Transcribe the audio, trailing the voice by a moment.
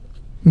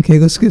Okay,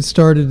 let's get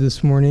started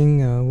this morning.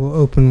 We'll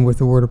open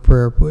with a word of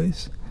prayer,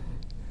 please.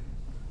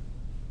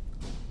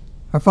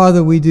 Our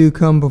Father, we do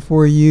come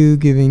before you,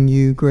 giving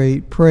you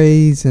great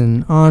praise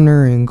and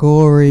honor and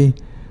glory,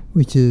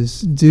 which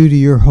is due to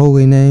your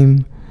holy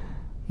name.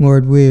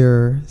 Lord, we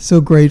are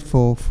so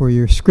grateful for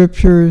your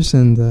scriptures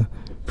and the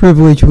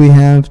privilege we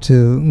have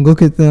to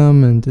look at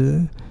them and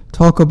to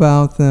talk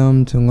about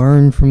them, to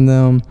learn from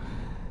them.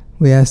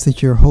 We ask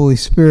that your Holy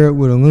Spirit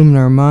would illumine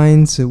our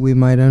minds so that we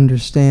might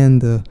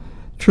understand the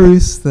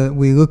truths that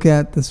we look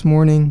at this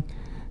morning.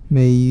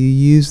 May you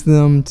use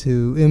them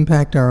to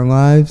impact our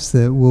lives,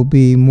 that will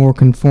be more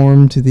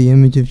conformed to the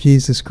image of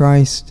Jesus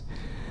Christ,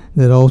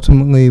 that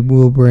ultimately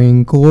will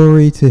bring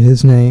glory to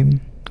his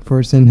name. For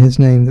it's in his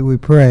name that we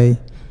pray.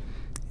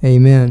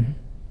 Amen.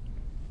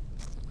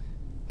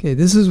 Okay,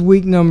 this is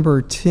week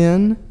number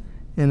 10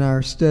 in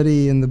our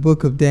study in the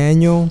book of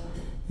Daniel,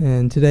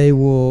 and today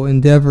we'll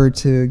endeavor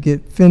to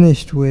get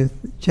finished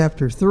with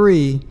chapter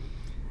 3.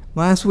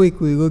 Last week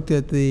we looked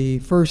at the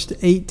first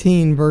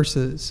 18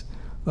 verses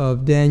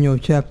of Daniel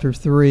chapter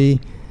 3,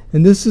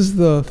 and this is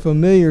the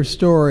familiar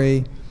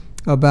story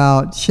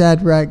about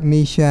Shadrach,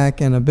 Meshach,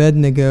 and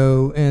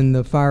Abednego in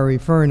the fiery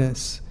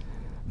furnace.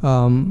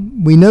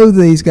 We know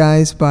these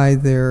guys by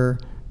their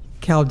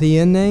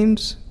Chaldean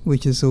names,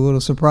 which is a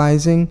little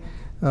surprising.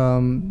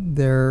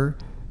 Their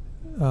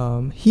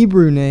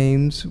Hebrew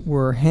names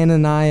were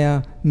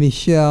Hananiah,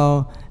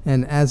 Mishael,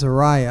 and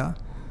Azariah,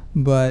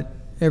 but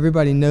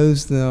everybody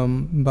knows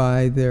them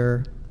by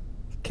their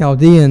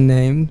Chaldean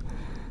name,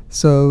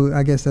 so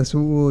I guess that's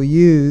what we'll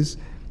use.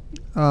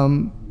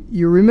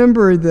 You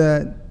remember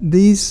that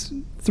these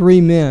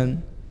three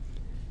men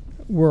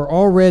were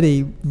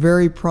already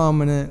very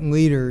prominent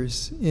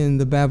leaders in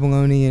the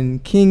Babylonian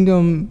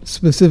kingdom,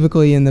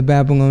 specifically in the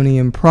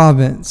Babylonian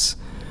province.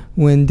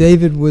 When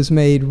David was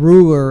made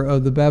ruler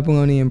of the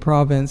Babylonian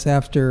province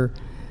after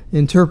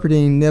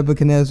interpreting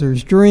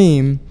Nebuchadnezzar's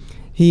dream,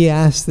 he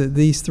asked that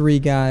these three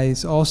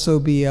guys also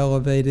be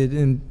elevated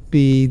and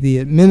be the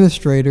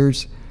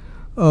administrators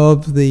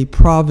of the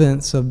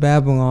province of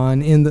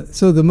Babylon.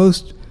 So the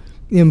most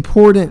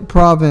important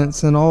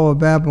province in all of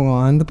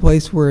Babylon, the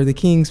place where the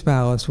king's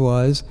palace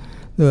was,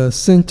 the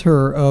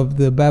center of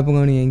the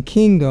Babylonian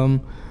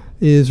kingdom,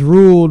 is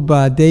ruled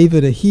by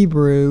David, a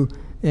Hebrew,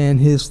 and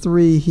his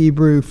three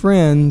Hebrew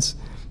friends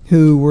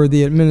who were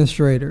the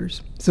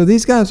administrators. So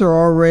these guys are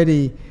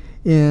already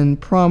in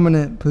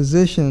prominent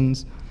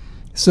positions.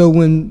 So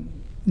when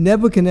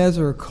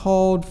Nebuchadnezzar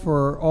called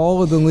for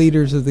all of the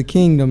leaders of the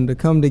kingdom to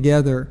come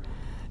together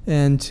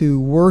and to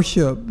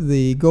worship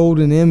the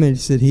golden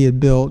image that he had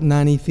built,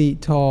 90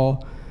 feet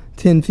tall,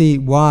 10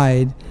 feet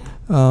wide,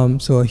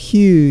 so a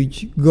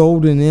huge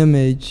golden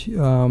image, we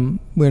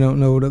don't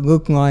know what it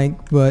looked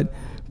like, but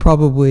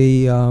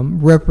probably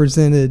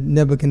represented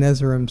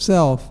Nebuchadnezzar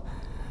himself.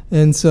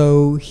 And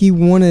so he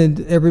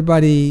wanted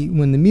everybody,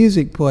 when the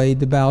music played,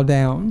 to bow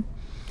down.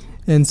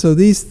 And so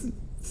these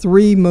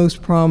three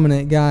most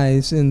prominent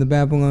guys in the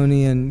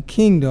Babylonian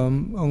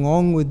kingdom,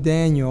 along with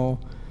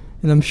Daniel,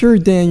 and I'm sure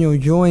Daniel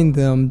joined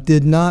them,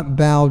 did not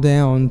bow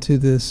down to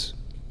this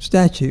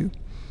statue.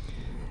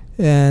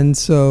 And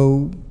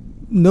so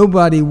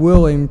nobody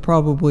willing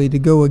probably to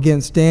go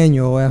against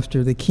Daniel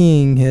after the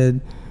king had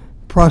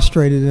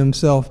prostrated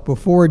himself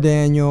before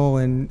Daniel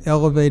and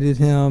elevated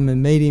him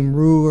and made him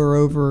ruler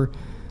over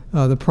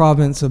the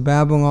province of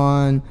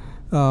Babylon,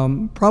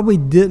 probably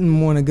didn't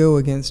want to go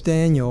against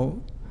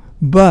Daniel.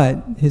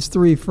 But his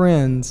three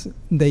friends,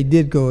 they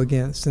did go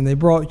against, and they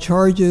brought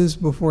charges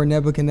before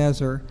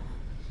Nebuchadnezzar,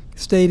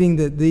 stating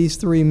that these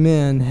three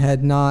men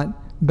had not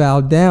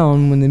bowed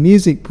down when the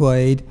music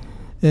played,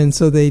 and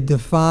so they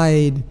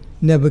defied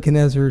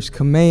Nebuchadnezzar's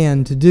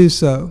command to do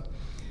so.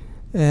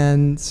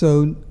 And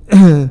so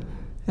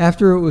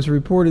after it was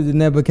reported to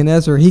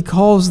Nebuchadnezzar, he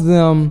calls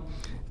them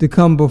to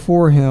come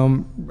before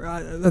him,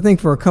 I think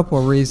for a couple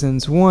of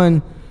reasons.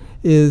 One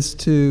is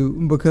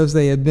because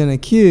they had been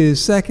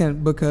accused.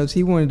 Second, because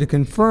he wanted to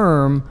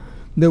confirm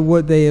that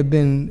what they had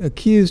been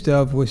accused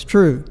of was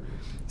true.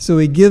 So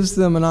he gives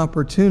them an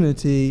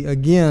opportunity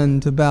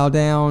again to bow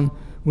down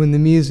when the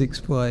music's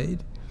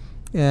played.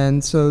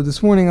 And so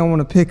this morning I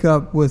want to pick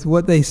up with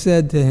what they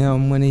said to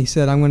him when he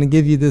said, I'm going to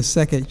give you this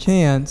second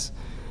chance.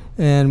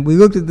 And we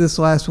looked at this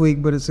last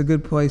week, but it's a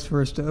good place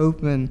for us to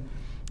open,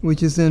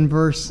 which is in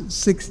verse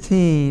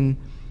 16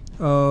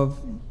 of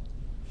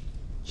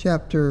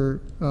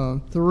chapter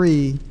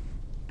 3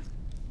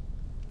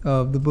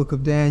 of the book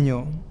of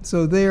Daniel.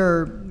 So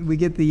there we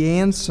get the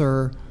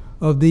answer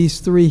of these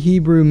three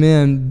Hebrew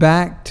men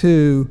back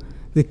to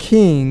the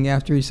king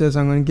after he says,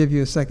 I'm going to give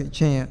you a second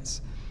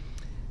chance.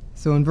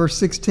 So in verse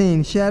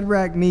 16,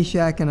 Shadrach,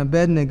 Meshach, and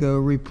Abednego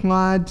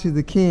replied to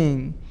the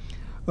king,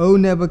 O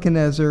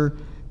Nebuchadnezzar,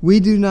 we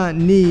do not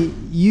need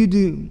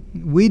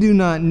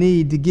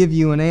to give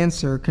you an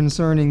answer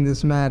concerning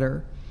this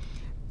matter.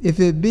 If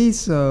it be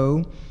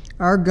so,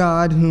 our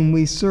God whom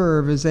we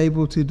serve is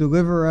able to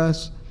deliver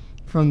us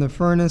from the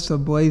furnace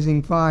of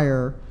blazing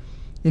fire,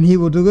 and he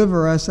will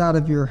deliver us out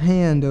of your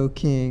hand, O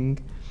king.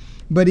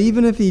 But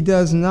even if he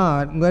does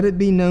not, let it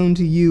be known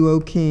to you, O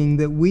king,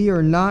 that we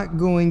are not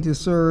going to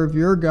serve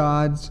your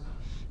gods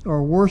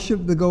or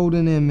worship the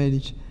golden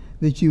image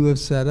that you have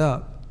set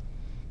up.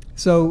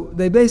 So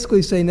they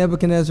basically say,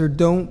 Nebuchadnezzar,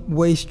 don't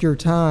waste your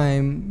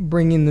time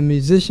bringing the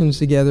musicians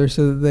together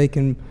so that they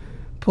can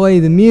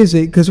play the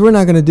music, because we're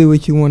not going to do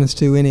what you want us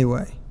to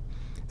anyway.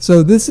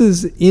 So this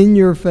is in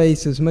your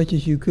face as much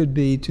as you could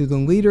be to the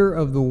leader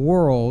of the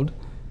world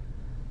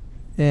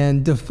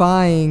and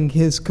defying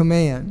his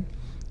command.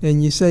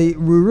 And you say,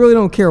 we really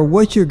don't care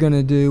what you're going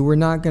to do. We're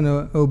not going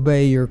to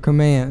obey your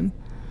command.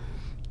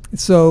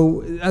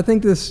 So I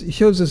think this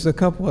shows us a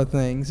couple of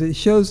things. It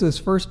shows us,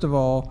 first of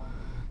all,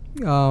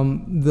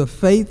 the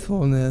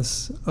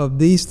faithfulness of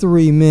these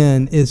three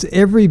men is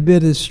every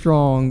bit as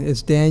strong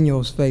as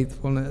Daniel's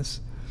faithfulness.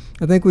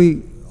 I think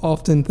we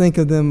often think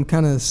of them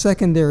kind of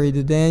secondary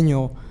to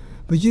Daniel,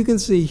 but you can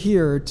see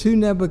here to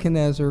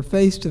Nebuchadnezzar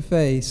face to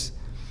face,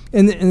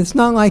 and it's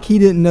not like he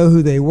didn't know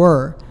who they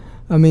were.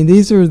 I mean,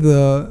 these are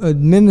the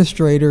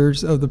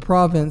administrators of the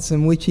province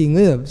in which he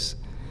lives.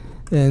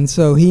 And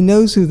so he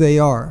knows who they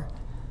are.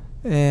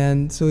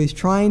 And so he's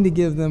trying to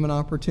give them an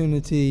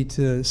opportunity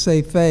to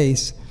save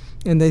face.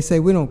 And they say,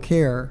 we don't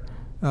care.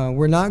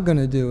 We're not going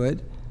to do it.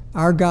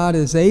 Our God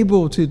is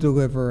able to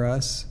deliver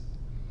us.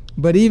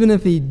 But even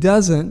if he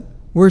doesn't,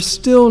 we're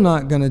still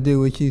not going to do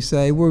what you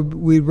say.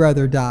 We'd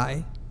rather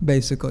die,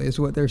 basically, is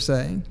what they're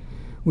saying.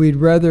 We'd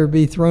rather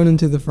be thrown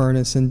into the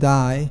furnace and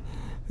die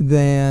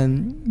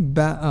than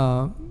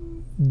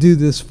do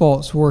this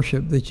false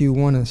worship that you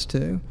want us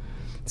to.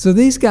 So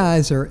these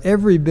guys are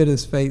every bit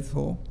as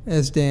faithful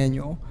as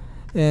Daniel,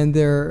 and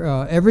they're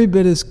every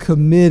bit as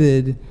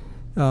committed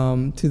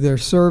to their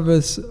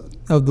service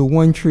of the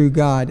one true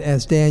God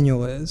as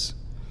Daniel is.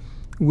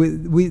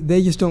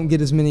 They just don't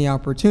get as many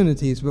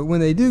opportunities, but when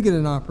they do get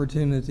an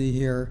opportunity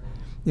here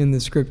in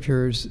the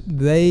Scriptures,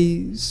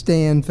 they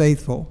stand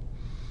faithful.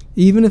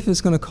 Even if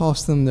it's going to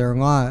cost them their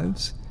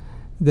lives,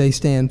 they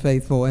stand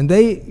faithful. And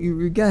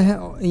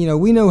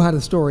we know how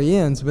the story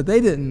ends, but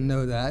they didn't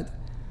know that.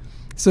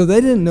 So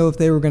they didn't know if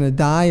they were going to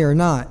die or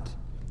not.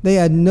 They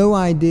had no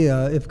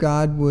idea if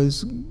God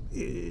was,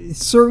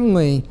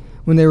 certainly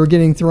when they were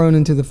getting thrown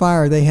into the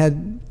fire, they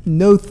had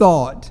no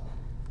thought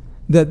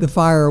that the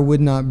fire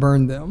would not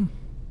burn them.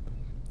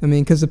 I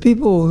mean, because the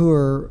people who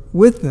are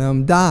with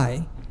them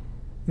die.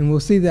 And we'll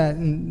see that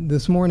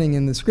this morning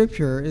in the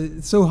Scripture.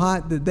 It's so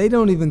hot that they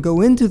don't even go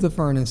into the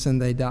furnace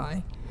and they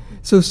die.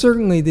 So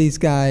certainly these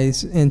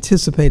guys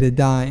anticipated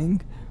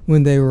dying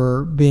when they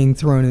were being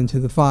thrown into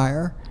the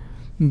fire.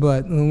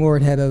 But the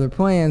Lord had other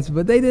plans,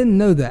 but they didn't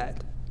know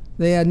that.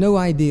 They had no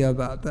idea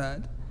about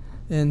that.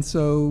 And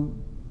so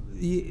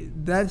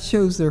that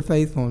shows their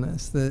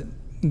faithfulness, that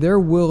they're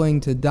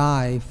willing to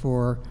die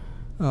for,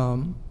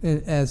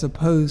 as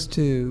opposed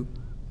to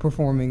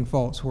performing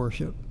false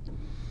worship.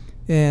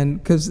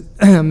 And because,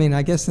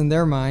 I guess in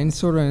their minds,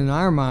 sort of in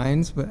our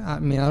minds, but I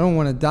don't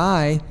want to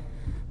die.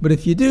 But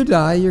if you do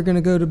die, you're going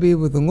to go to be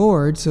with the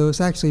Lord, so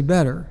it's actually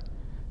better.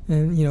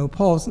 And,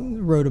 Paul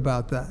wrote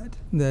about that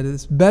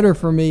it's better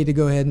for me to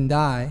go ahead and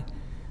die,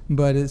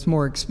 but it's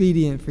more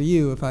expedient for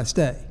you if I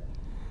stay.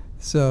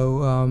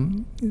 So,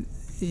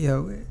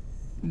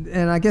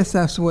 and I guess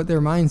that's what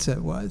their mindset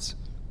was.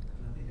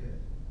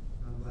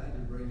 I'm glad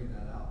you're bringing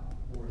that out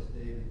for us,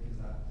 David,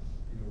 because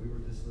we were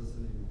just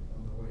listening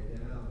on the way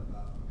down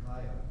about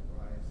Micaiah,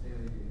 right,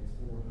 standing against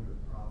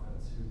 400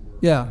 prophets who were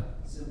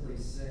simply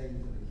saying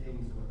to the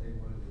kings what they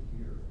wanted to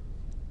hear.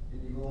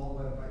 And you go all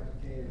the way back to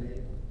Cain and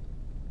Abel,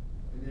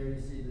 and there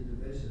you see the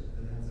division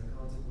that has a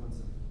consequence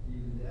of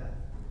even death,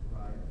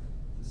 right?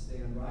 To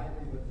stand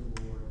rightly with the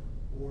Lord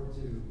or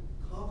to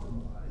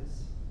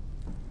compromise.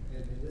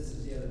 And this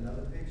is yet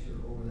another picture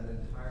over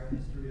that entire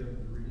history of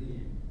the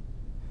redeemed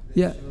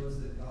that shows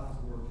that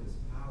God's work is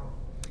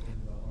powerful in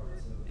the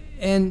hearts of real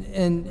human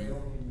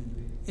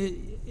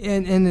beings.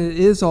 And it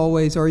is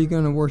always, are you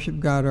going to worship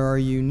God or are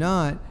you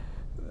not?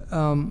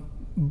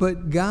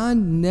 But God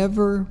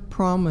never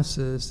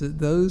promises that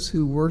those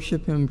who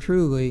worship Him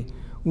truly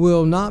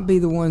will not be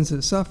the ones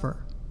that suffer.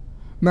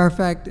 Matter of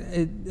fact,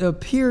 it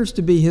appears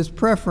to be His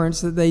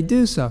preference that they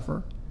do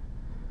suffer.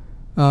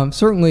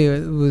 Certainly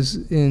it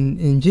was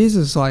in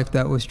Jesus' life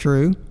that was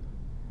true.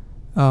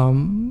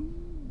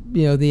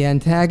 The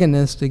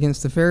antagonist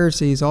against the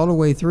Pharisees all the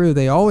way through,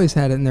 they always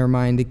had it in their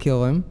mind to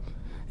kill Him,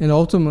 and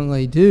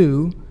ultimately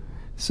do.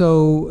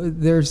 So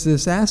there's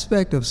this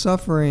aspect of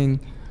suffering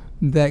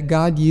that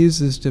God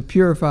uses to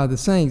purify the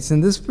saints.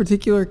 In this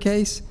particular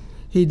case,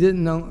 He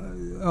didn't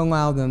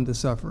allow them to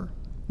suffer.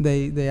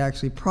 They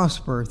actually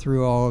prosper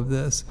through all of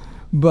this.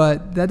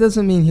 But that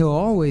doesn't mean He'll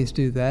always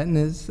do that. And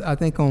it's, I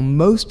think, on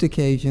most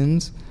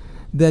occasions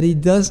that He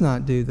does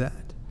not do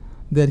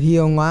that He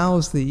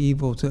allows the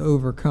evil to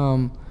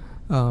overcome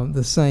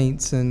the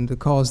saints and to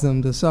cause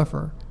them to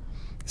suffer.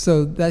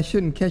 So that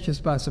shouldn't catch us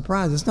by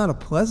surprise. It's not a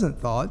pleasant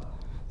thought.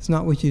 It's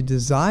not what you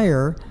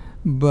desire,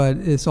 but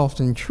it's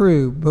often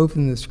true, both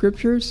in the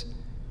Scriptures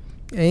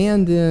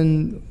and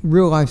in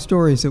real-life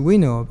stories that we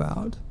know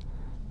about.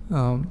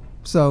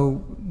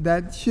 So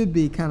that should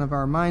be kind of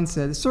our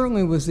mindset. It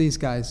certainly was these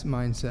guys'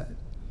 mindset,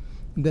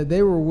 that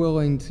they were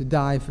willing to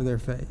die for their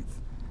faith.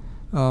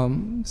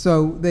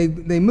 So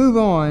they move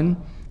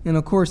on, and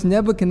of course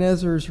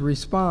Nebuchadnezzar's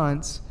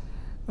response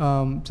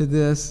to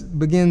this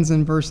begins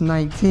in verse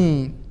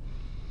 19.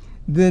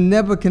 Then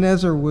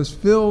Nebuchadnezzar was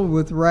filled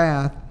with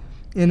wrath,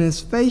 and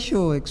his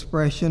facial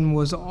expression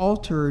was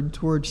altered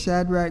toward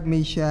Shadrach,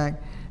 Meshach,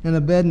 and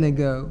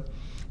Abednego.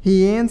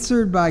 He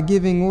answered by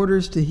giving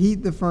orders to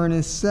heat the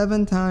furnace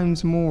 7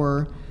 times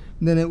more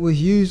than it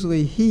was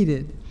usually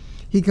heated.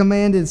 He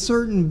commanded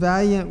certain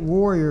valiant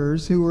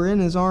warriors who were in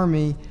his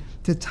army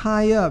to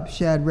tie up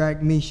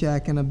Shadrach,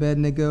 Meshach, and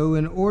Abednego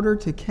in order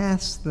to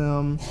cast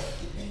them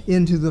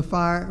into the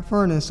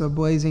furnace of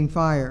blazing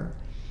fire.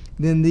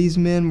 Then these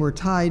men were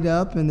tied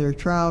up in their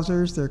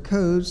trousers, their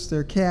coats,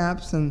 their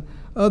caps, and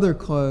other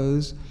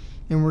clothes,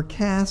 and were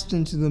cast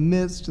into the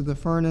midst of the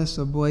furnace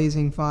of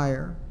blazing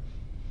fire.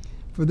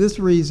 For this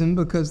reason,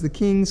 because the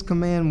king's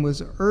command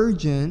was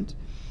urgent,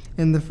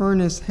 and the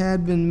furnace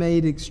had been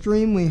made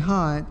extremely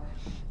hot,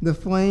 the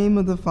flame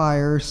of the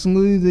fire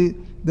slew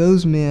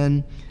those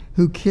men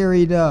who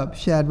carried up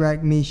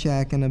Shadrach,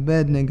 Meshach, and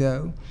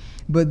Abednego.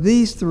 But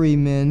these 3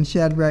 men,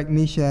 Shadrach,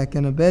 Meshach,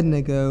 and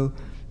Abednego,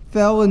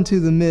 fell into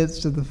the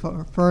midst of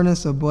the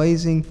furnace of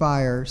blazing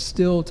fire,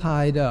 still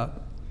tied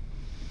up.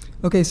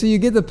 Okay, so you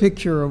get the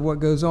picture of what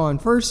goes on.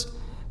 First,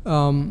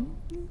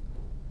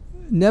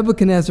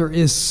 Nebuchadnezzar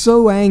is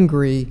so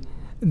angry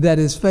that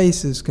his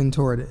face is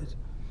contorted.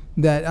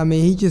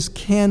 He just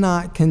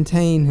cannot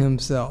contain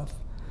himself.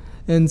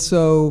 And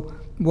so,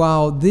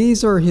 while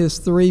these are his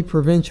 3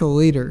 provincial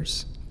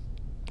leaders,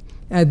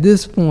 at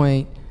this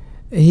point,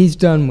 he's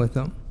done with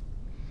them.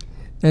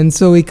 And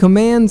so he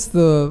commands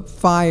the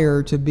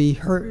fire to be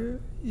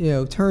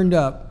turned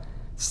up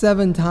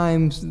 7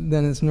 times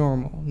than is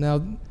normal.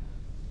 Now,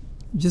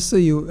 just so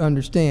you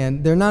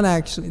understand, they're not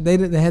actually, they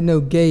had no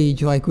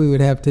gauge like we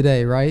would have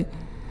today, right?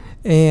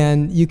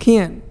 And you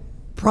can't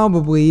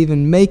probably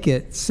even make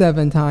it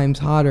 7 times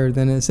hotter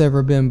than it's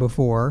ever been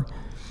before.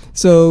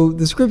 So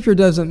the scripture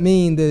doesn't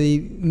mean that he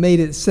made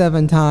it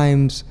 7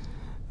 times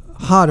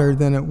hotter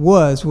than it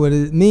was. What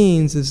it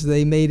means is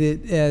they made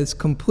it as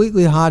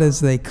completely hot as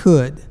they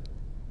could.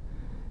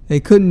 They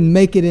couldn't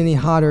make it any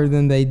hotter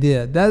than they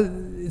did.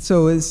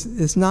 So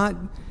it's not,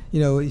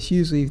 it's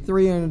usually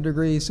 300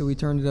 degrees, so we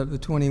turned it up to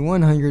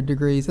 2100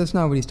 degrees. That's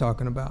not what he's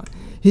talking about.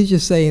 He's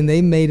just saying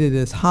they made it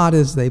as hot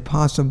as they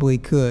possibly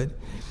could.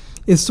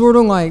 It's sort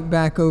of like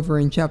back over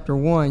in chapter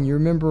 1. You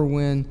remember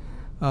when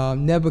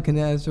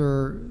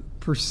Nebuchadnezzar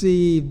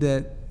perceived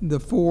that the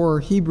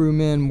 4 Hebrew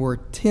men were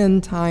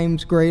 10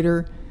 times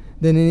greater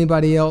than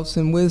anybody else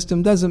in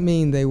wisdom. Doesn't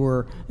mean they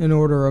were an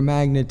order of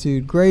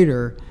magnitude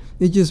greater.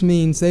 It just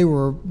means they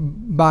were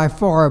by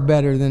far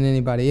better than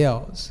anybody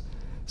else.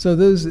 So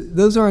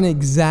those aren't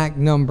exact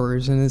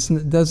numbers, and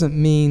it doesn't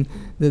mean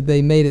that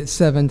they made it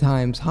 7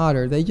 times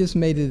hotter. They just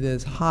made it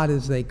as hot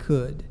as they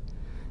could.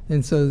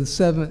 And so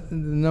the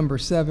number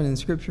 7 in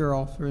Scripture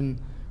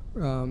often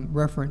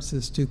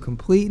references to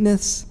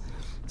completeness.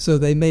 So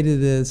they made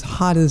it as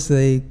hot as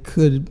they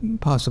could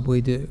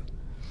possibly do.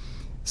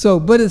 So,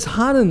 but it's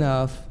hot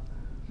enough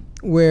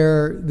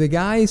where the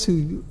guys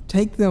who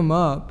take them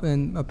up,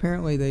 and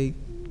apparently they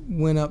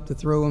went up to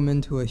throw them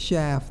into a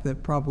shaft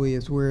that probably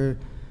is where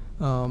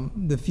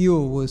the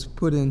fuel was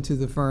put into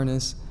the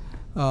furnace,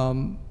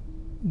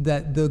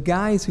 that the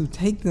guys who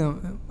take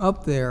them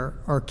up there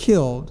are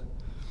killed,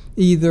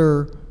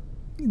 either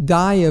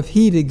die of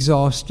heat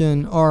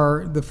exhaustion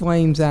or the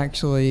flames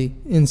actually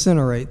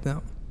incinerate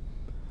them.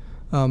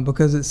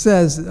 Because it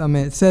says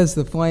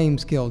the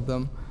flames killed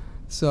them.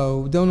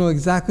 So don't know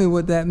exactly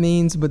what that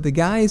means, but the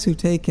guys who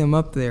take him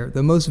up there,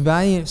 the most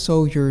valiant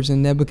soldiers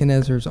in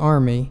Nebuchadnezzar's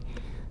army,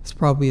 it's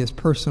probably his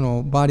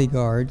personal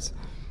bodyguards,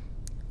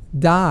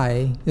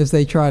 die as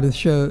they try to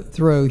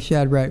throw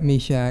Shadrach,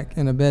 Meshach,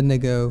 and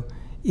Abednego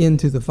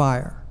into the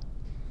fire.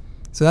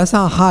 So that's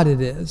how hot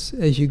it is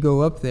as you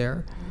go up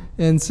there.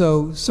 And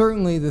so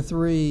certainly the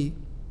 3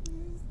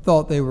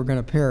 thought they were going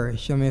to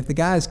perish. If the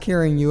guys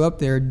carrying you up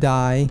there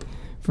die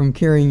from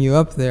carrying you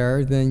up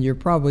there, then you're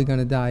probably going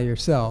to die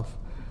yourself.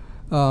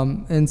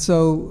 And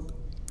so,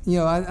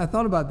 I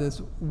thought about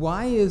this.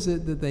 Why is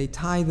it that they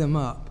tie them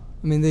up?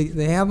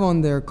 They have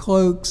on their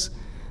cloaks,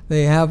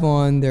 they have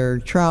on their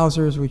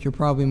trousers, which are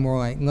probably more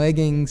like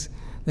leggings,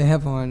 they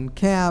have on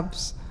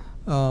caps,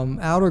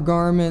 outer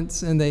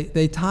garments, and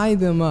they tie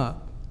them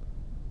up.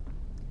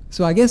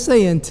 So I guess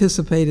they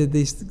anticipated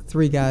these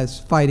 3 guys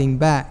fighting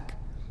back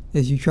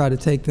as you try to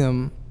take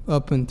them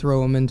up and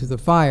throw them into the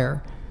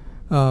fire.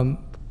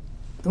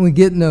 We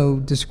get no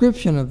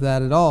description of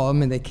that at all.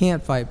 They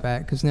can't fight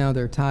back because now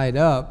they're tied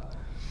up.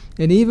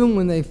 And even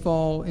when they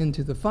fall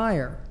into the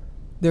fire,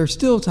 they're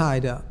still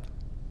tied up.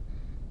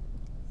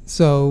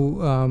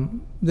 So,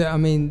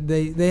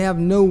 they have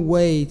no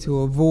way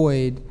to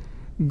avoid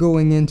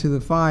going into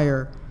the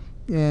fire.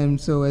 And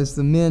so as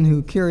the men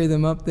who carry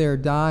them up there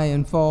die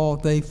and fall,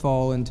 they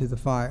fall into the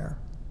fire.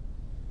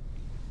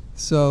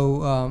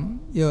 So,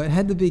 it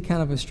had to be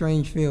kind of a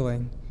strange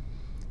feeling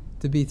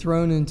to be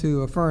thrown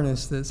into a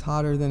furnace that's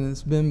hotter than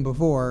it's been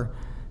before,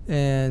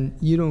 and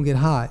you don't get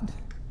hot.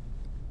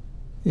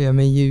 Yeah, I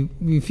mean,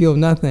 you feel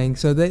nothing.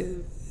 So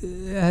it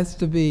has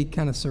to be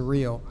kind of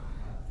surreal.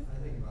 I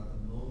think about the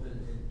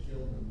moment it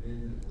killed the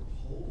men that were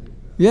holding them.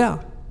 Yeah.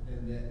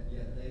 And that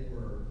yet they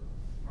were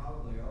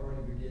probably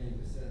already beginning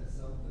to sense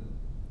something.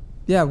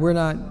 Yeah, we're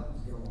not.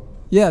 Something's going on.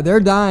 Yeah, they're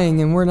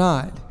dying and we're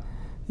not.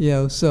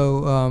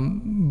 So,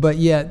 but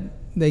yet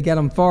they got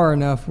them far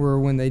enough where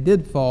when they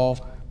did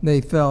fall,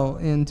 they fell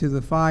into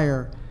the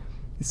fire.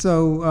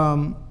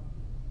 So,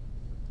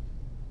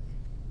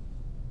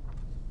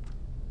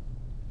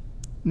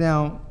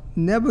 now,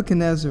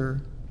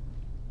 Nebuchadnezzar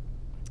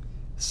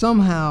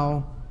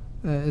somehow,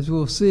 as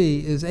we'll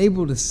see, is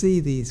able to see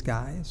these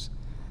guys.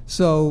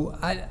 So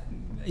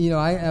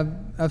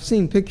I've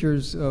seen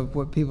pictures of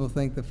what people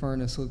think the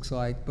furnace looks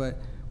like, but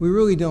we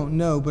really don't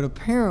know. But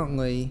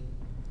apparently,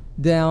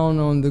 down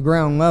on the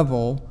ground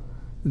level,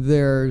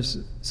 there's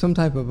some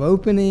type of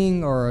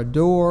opening or a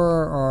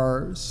door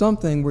or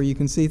something where you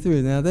can see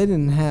through. Now, they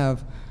didn't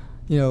have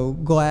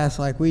glass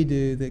like we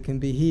do that can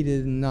be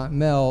heated and not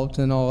melt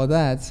and all of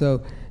that.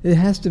 So it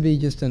has to be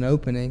just an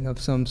opening of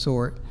some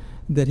sort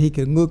that he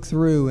could look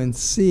through and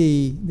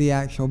see the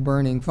actual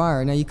burning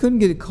fire. Now, you couldn't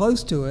get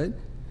close to it,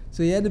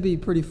 so you had to be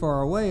pretty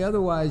far away.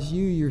 Otherwise,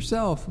 you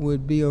yourself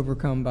would be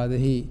overcome by the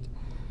heat.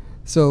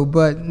 So,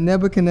 but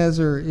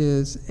Nebuchadnezzar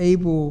is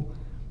able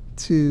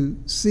to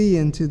see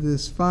into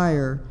this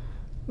fire.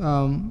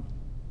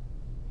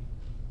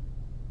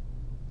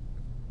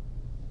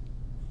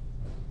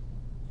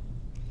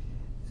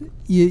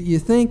 You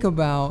think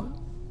about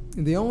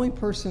the only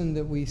person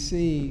that we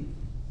see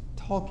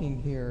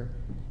talking here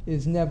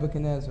is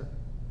Nebuchadnezzar.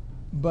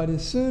 But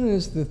as soon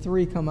as the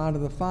three come out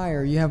of the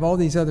fire, you have all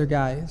these other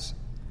guys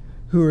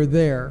who are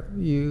there.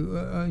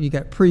 You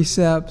got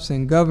precepts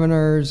and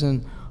governors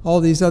and all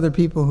these other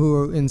people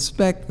who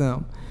inspect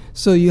them.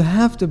 So you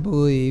have to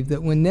believe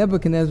that when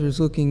Nebuchadnezzar is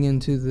looking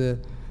into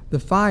the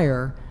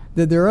fire,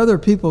 that there are other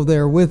people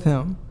there with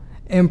him,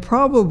 and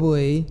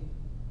probably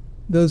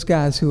those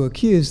guys who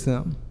accused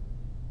them,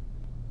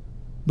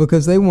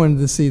 because they wanted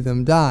to see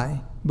them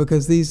die,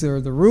 because these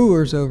are the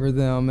rulers over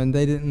them, and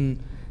they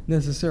didn't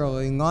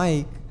necessarily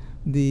like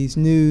these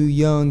new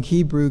young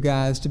Hebrew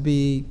guys to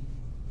be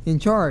in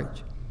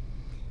charge.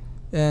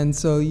 And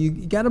so you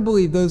got to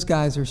believe those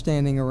guys are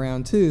standing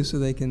around too, so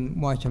they can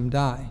watch them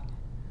die.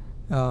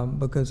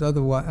 Because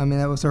otherwise,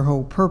 that was their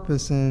whole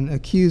purpose in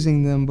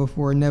accusing them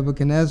before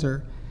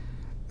Nebuchadnezzar,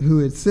 who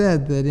had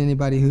said that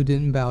anybody who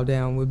didn't bow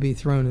down would be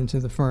thrown into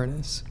the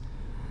furnace.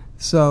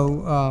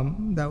 So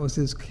that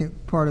was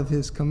part of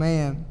his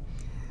command.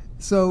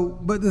 So,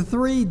 but the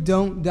three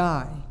don't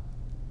die.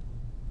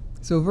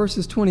 So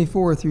verses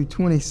 24 through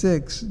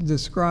 26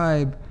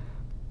 describe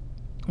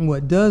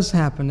what does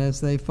happen as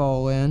they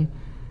fall in.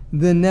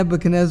 Then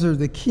Nebuchadnezzar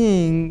the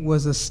king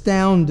was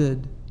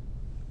astounded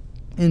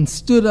and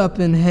stood up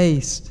in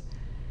haste.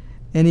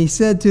 And he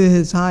said to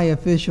his high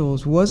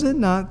officials, "Was it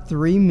not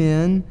 3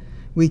 men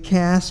we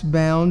cast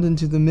bound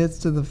into the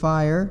midst of the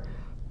fire?"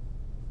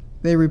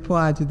 They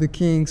replied to the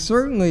king,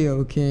 "Certainly,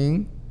 O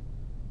king."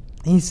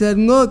 He said,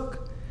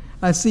 "Look,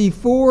 I see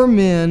 4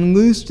 men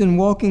loosed and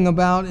walking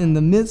about in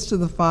the midst of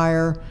the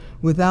fire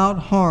without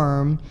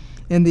harm,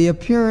 and the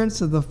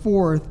appearance of the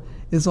 4th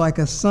is like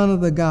a son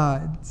of the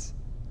gods."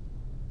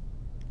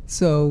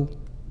 So,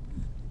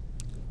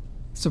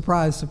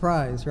 surprise,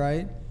 surprise,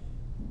 right?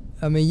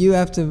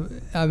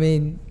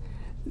 The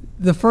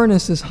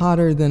furnace is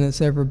hotter than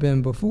it's ever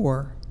been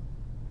before,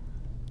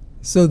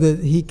 so that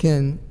he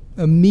can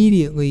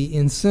immediately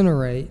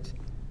incinerate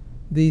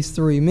these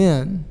 3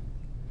 men.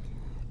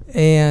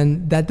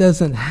 And that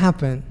doesn't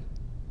happen.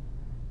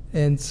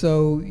 And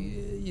so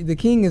the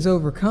king is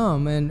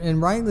overcome,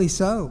 and rightly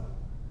so.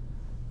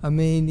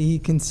 He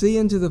can see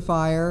into the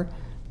fire,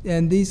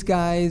 and these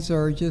guys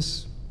are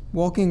just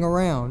walking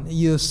around.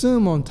 You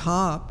assume on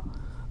top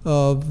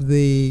of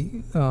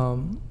the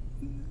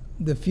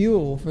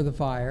fuel for the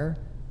fire,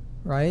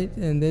 right?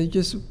 And they're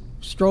just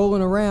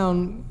strolling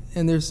around,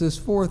 and there's this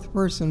 4th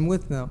person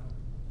with them.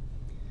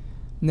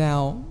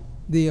 Now,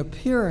 the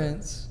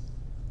appearance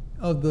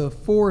of the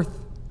 4th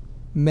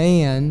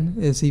man,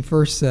 as he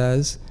first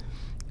says,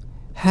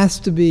 has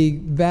to be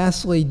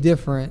vastly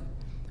different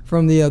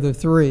from the other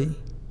 3,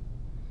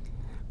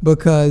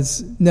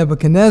 because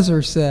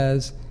Nebuchadnezzar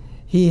says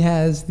he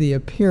has the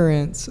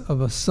appearance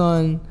of a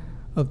son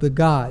of the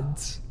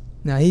gods.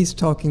 Now, he's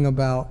talking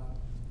about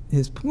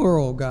his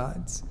plural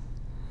gods,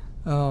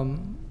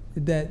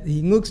 that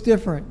he looks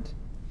different,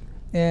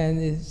 and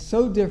it's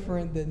so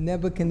different that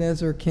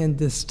Nebuchadnezzar can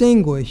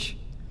distinguish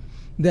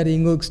that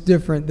he looks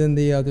different than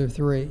the other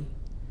 3.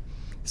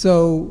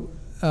 So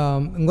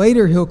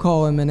later he'll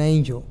call him an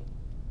angel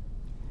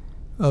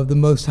of the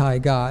Most High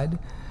God.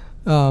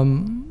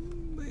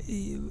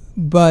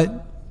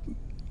 But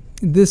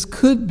this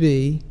could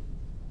be,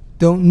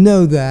 don't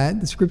know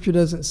that, the scripture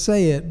doesn't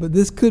say it, but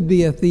this could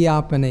be a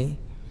theophany,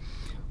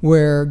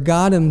 where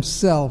God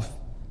himself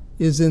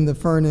is in the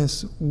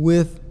furnace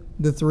with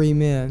the 3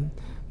 men.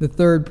 the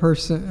third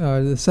person,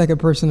 the second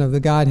person of the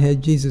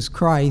Godhead, Jesus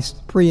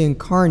Christ,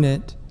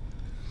 pre-incarnate,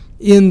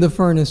 in the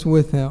furnace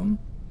with him.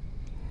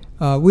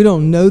 We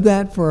don't know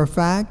that for a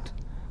fact,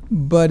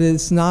 but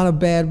it's not a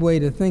bad way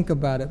to think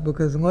about it,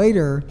 because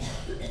later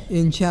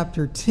in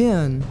chapter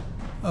 10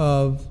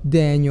 of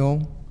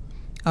Daniel,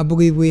 I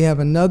believe we have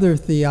another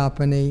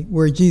theophany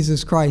where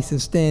Jesus Christ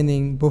is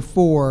standing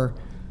before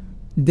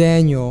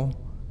Daniel,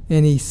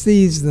 and he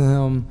sees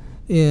them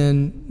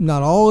in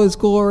not all his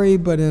glory,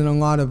 but in a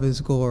lot of his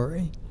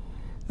glory.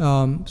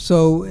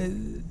 So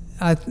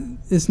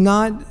it's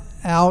not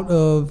out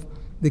of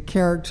the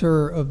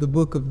character of the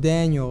book of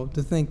Daniel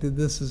to think that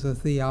this is a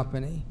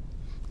theophany,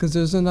 because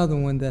there's another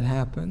one that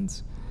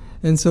happens.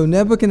 And so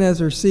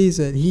Nebuchadnezzar sees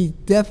it. He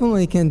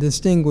definitely can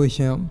distinguish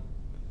him,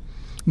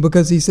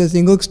 because he says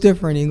he looks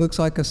different. He looks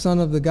like a son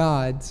of the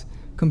gods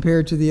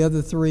compared to the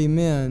other three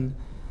men.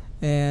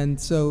 And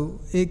so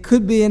it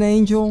could be an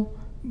angel,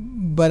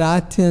 but I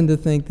tend to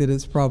think that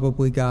it's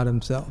probably God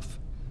himself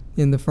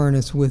in the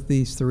furnace with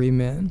these three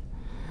men.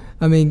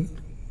 I mean,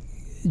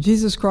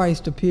 Jesus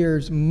Christ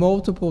appears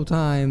multiple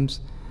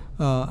times,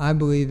 I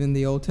believe, in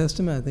the Old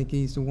Testament. I think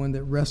he's the one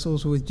that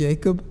wrestles with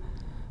Jacob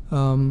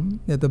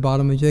at the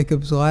bottom of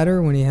Jacob's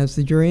ladder when he has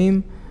the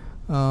dream.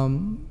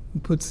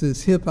 Puts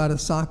his hip out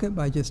of socket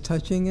by just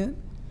touching it.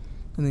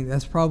 I think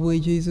that's probably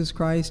Jesus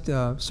Christ.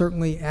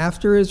 Certainly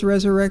after his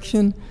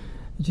resurrection,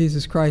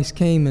 Jesus Christ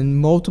came and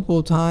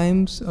multiple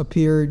times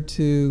appeared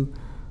to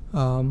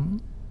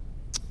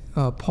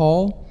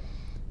Paul.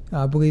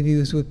 I believe he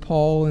was with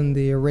Paul in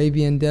the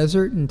Arabian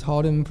desert and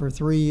taught him for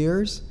 3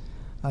 years.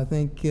 I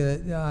think,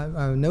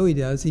 I know he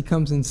does. He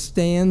comes and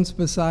stands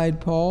beside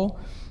Paul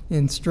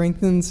and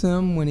strengthens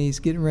him when he's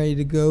getting ready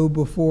to go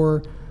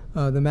before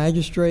the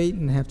magistrate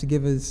and have to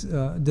give his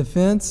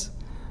defense.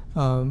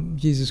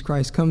 Jesus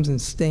Christ comes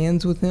and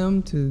stands with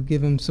him to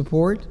give him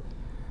support.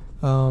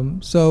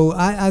 So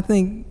I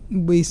think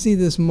we see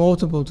this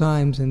multiple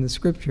times in the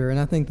scripture, and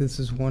I think this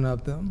is one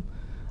of them.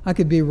 I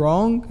could be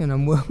wrong, and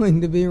I'm willing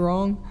to be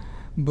wrong,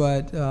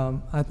 but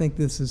I think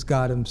this is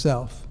God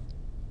himself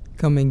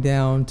coming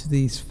down to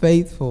these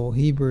faithful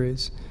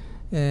Hebrews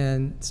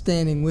and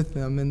standing with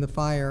them in the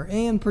fire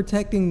and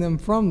protecting them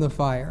from the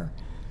fire.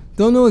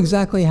 Don't know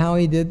exactly how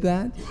he did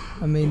that.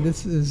 I mean,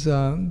 this is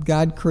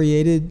God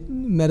created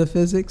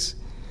metaphysics,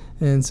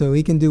 and so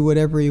he can do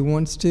whatever he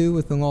wants to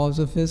with the laws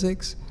of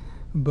physics,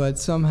 but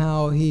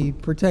somehow he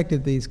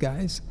protected these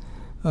guys.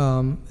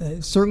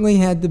 It certainly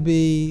had to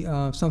be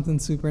something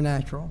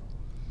supernatural.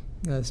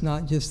 It's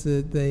not just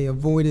that they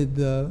avoided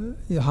the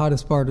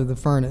hottest part of the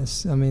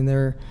furnace. I mean,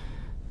 they're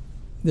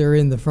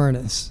in the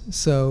furnace.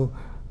 So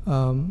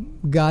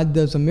God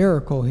does a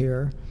miracle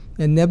here,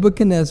 and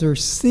Nebuchadnezzar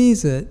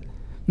sees it.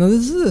 Now,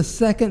 this is the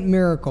second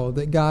miracle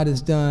that God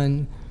has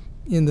done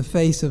in the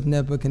face of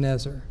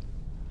Nebuchadnezzar,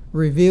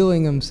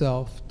 revealing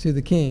himself to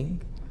the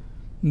king.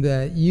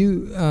 That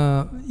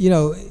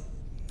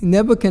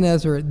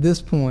Nebuchadnezzar at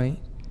this point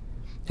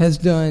has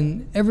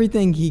done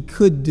everything he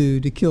could do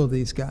to kill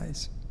these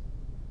guys.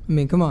 I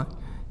mean, come on.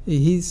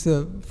 He's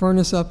the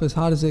furnace up as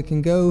hot as it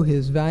can go.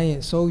 His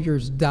valiant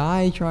soldiers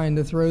die trying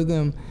to throw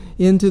them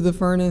into the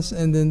furnace,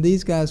 and then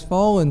these guys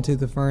fall into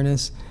the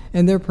furnace,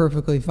 and they're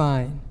perfectly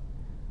fine.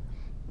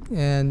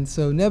 And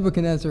so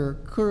Nebuchadnezzar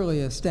clearly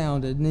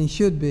astounded, and he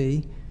should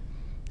be,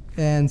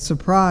 and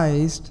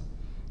surprised,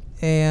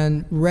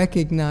 and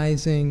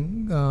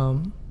recognizing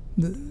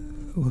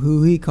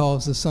who he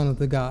calls the son of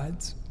the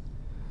gods.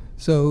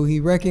 So he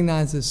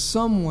recognizes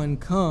someone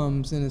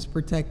comes and is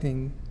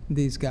protecting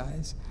these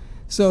guys.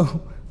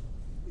 So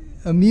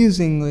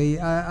amusingly,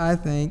 I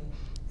think,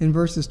 in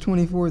verses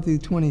 24 through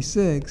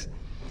 26,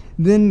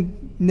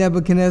 then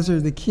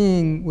Nebuchadnezzar the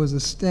king was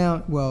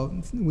astounded.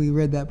 Well, we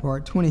read that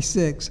part,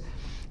 26.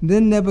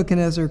 Then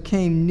Nebuchadnezzar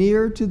came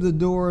near to the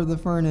door of the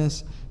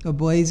furnace of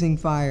blazing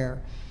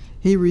fire.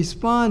 He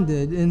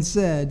responded and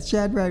said,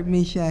 Shadrach,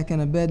 Meshach,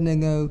 and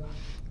Abednego,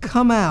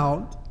 come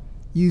out,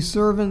 you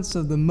servants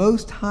of the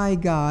Most High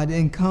God,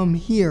 and come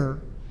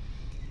here.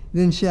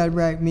 Then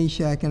Shadrach,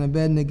 Meshach, and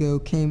Abednego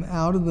came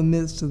out of the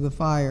midst of the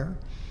fire.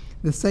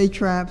 The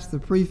satraps, the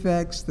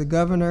prefects, the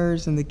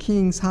governors, and the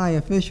king's high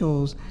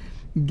officials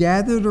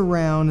gathered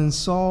around and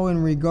saw in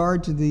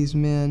regard to these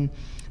men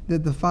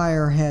that the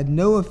fire had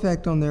no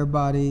effect on their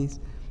bodies,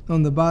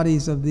 on the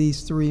bodies of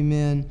these three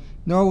men,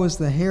 nor was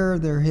the hair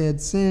of their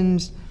head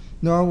singed,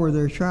 nor were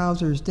their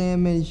trousers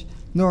damaged,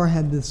 nor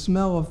had the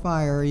smell of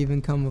fire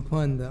even come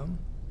upon them.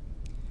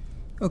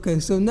 Okay,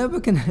 so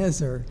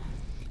Nebuchadnezzar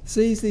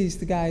sees these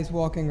guys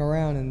walking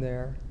around in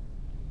there,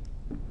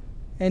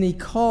 and he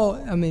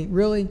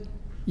really,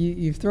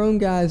 you've thrown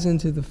guys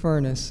into the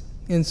furnace,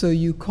 and so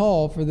you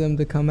call for them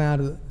to come out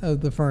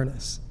of the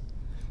furnace.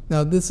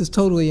 Now, this is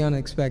totally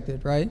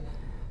unexpected, right?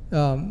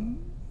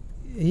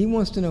 He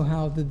wants to know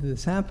how did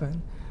this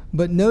happen.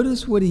 But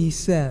notice what he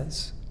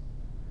says.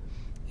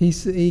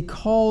 He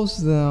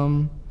calls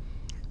them,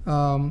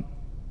 come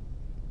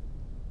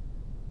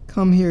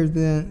here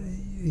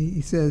then.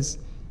 He says,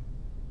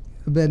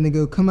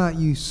 Abednego, come out,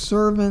 you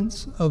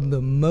servants of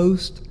the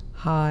Most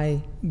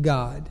high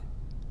God.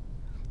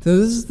 So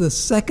this is the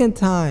second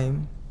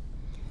time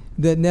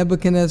that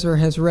Nebuchadnezzar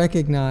has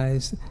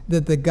recognized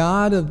that the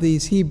God of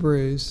these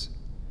Hebrews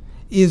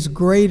is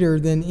greater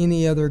than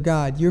any other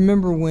God. You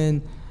remember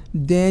when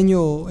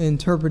Daniel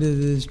interpreted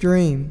his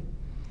dream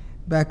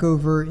back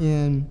over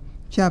in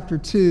chapter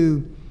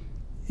 2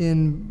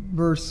 in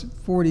verse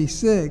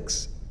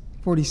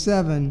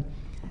 47,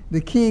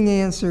 the king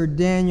answered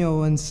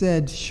Daniel and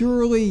said,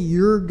 "Surely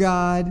your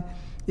God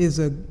is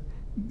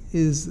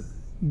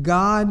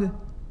God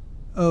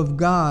of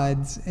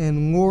gods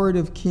and Lord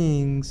of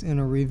kings and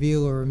a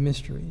revealer of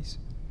mysteries."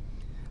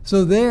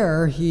 So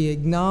there he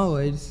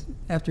acknowledged,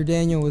 after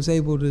Daniel was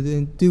able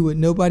to do what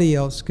nobody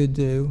else could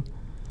do,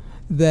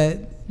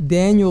 that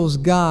Daniel's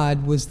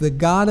God was the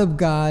God of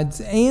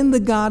gods and the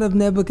God of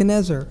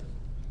Nebuchadnezzar,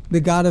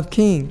 the God of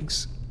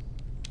kings.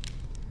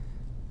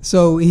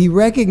 So he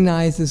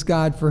recognizes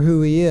God for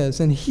who he is.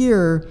 And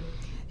here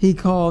he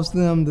calls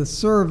them the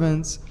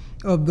servants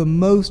of the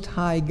Most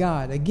High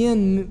God.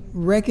 Again,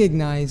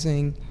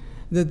 recognizing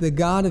that the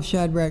God of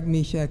Shadrach,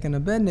 Meshach, and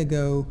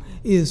Abednego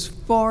is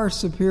far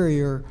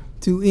superior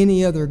to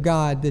any other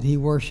God that he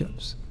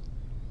worships.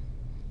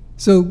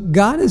 So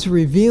God is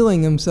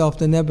revealing himself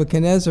to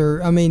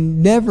Nebuchadnezzar. I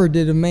mean, never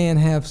did a man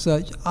have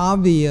such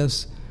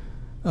obvious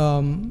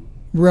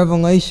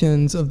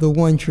revelations of the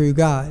one true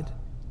God.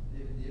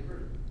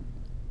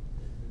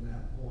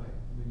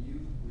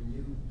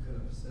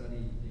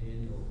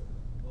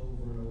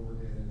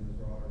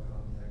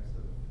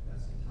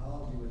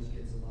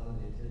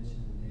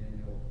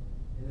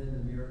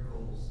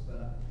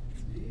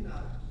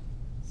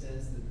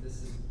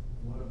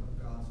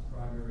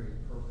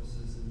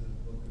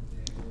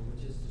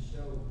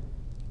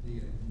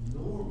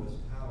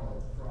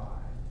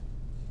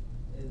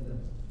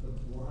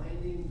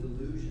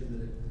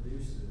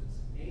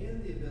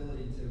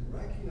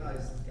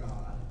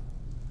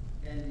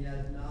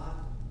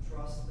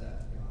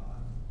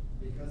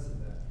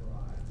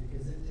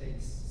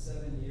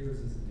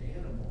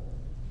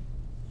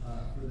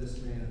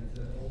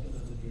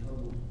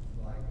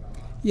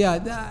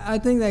 Yeah, I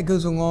think that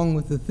goes along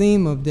with the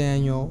theme of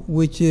Daniel,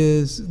 which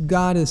is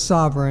God is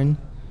sovereign,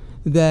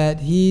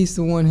 that he's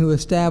the one who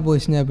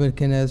established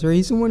Nebuchadnezzar.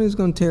 He's the one who's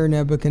going to tear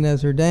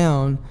Nebuchadnezzar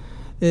down.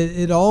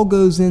 It all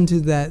goes into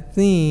that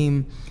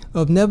theme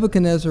of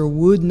Nebuchadnezzar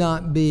would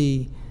not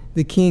be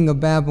the king of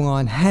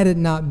Babylon had it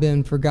not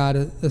been for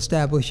God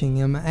establishing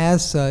him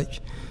as such,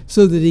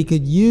 so that he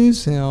could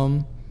use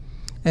him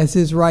as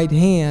his right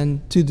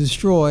hand to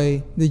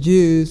destroy the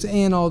Jews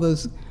and all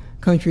those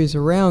countries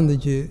around the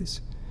Jews.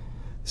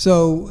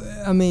 So,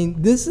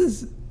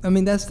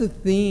 that's the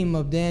theme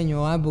of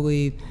Daniel, I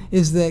believe,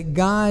 is that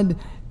God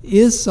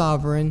is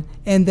sovereign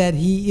and that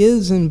he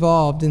is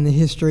involved in the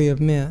history of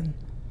men.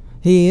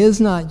 He is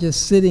not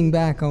just sitting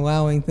back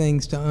allowing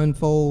things to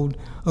unfold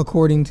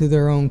according to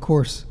their own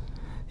course.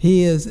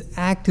 He is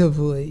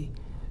actively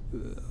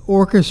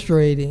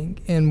orchestrating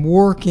and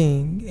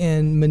working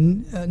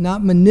and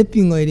not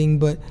manipulating,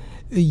 but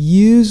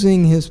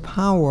using his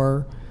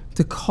power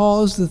to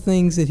cause the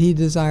things that he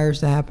desires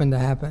to happen.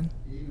 Even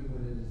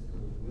when it is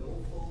the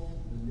willful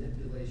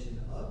manipulation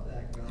of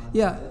that God,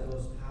 yeah, the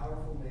most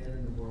powerful man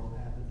in the world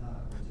at the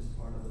time, which is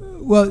part of the...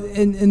 Well,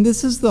 and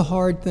this is the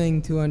hard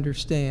thing to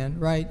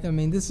understand, right? I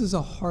mean, this is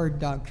a hard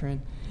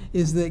doctrine,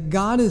 is that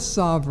God is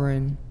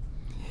sovereign,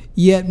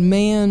 yet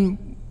man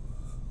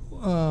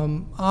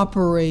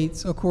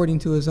operates according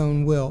to his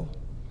own will.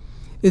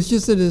 It's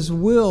just that his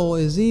will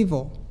is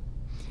evil.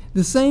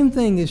 The same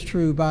thing is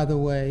true, by the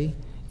way,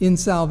 in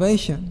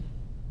salvation.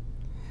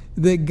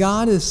 That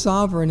God is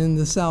sovereign in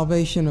the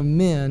salvation of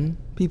men.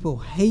 People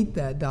hate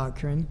that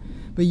doctrine,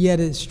 but yet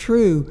it's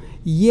true.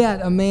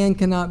 Yet a man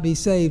cannot be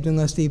saved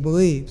unless he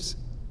believes.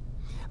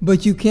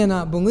 But you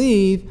cannot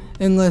believe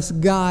unless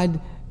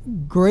God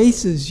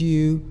graces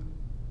you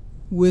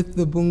with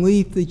the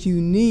belief that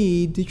you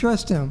need to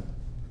trust him.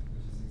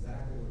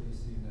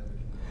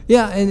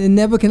 Yeah, and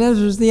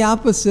Nebuchadnezzar is the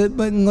opposite,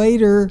 but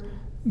later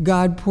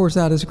God pours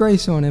out his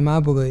grace on him,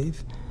 I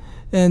believe.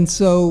 And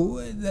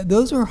so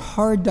those are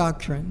hard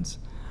doctrines,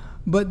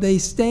 but they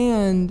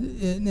stand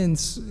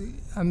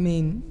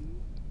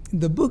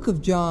the book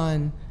of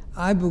John,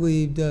 I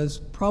believe, does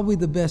probably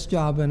the best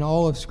job in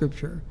all of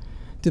Scripture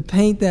to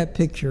paint that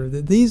picture,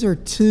 that these are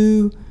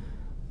two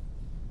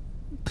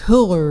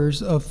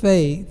pillars of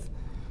faith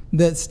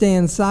that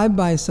stand side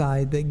by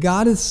side, that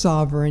God is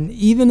sovereign,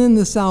 even in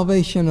the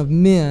salvation of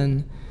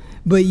men,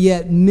 but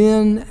yet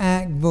men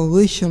act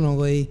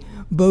volitionally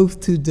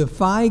both to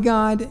defy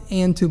God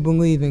and to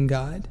believe in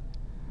God.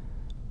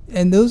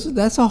 And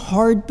that's a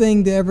hard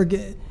thing to ever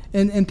get.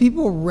 And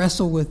people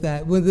wrestle with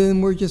that. Well,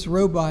 then we're just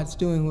robots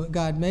doing what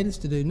God made us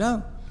to do.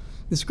 No.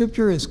 The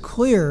Scripture is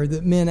clear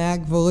that men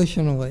act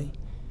volitionally.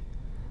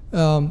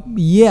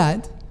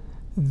 Yet,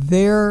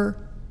 their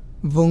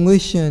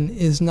volition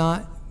is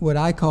not what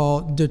I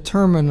call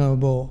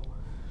determinable,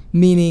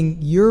 meaning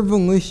your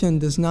volition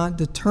does not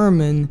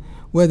determine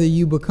whether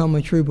you become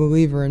a true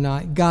believer or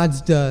not. God's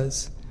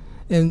does.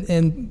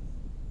 And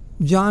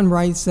John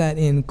writes that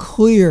in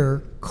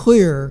clear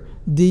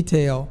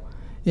detail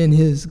in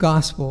his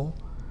gospel.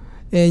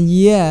 And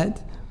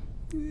yet,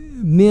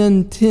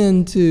 men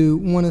tend to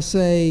want to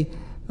say,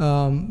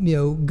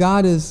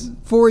 God is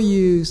for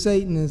you,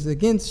 Satan is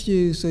against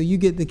you, so you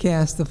get to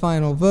cast the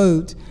final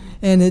vote.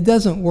 And it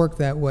doesn't work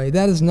that way.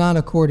 That is not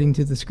according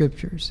to the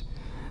Scriptures.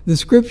 The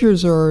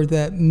Scriptures are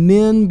that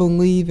men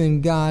believe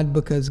in God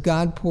because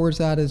God pours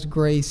out His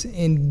grace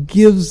and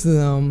gives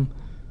them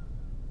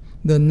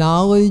the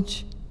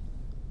knowledge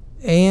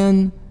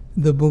and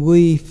the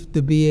belief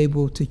to be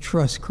able to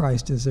trust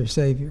Christ as their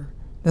Savior.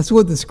 That's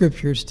what the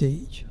Scriptures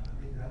teach.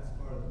 I think that's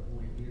part of the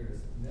point here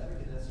is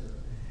Nebuchadnezzar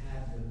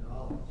had the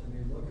knowledge. I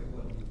mean, look at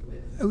what he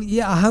witnessed. He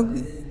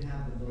didn't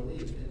have the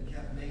belief and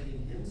kept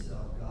making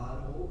himself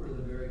God over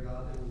the very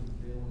God that was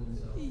revealing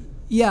himself.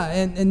 Yeah,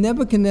 and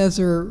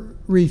Nebuchadnezzar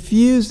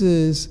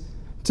refuses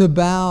to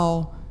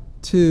bow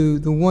to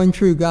the one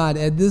true God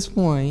at this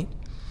point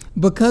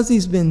because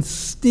he's been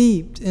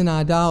steeped in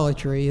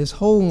idolatry his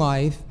whole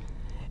life,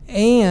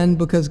 and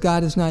because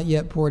God has not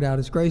yet poured out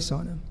His grace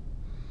on him,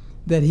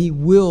 that he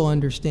will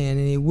understand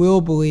and he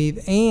will believe,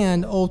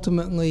 and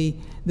ultimately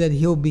that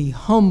he'll be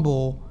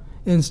humble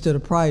instead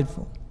of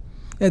prideful.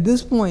 At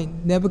this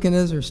point,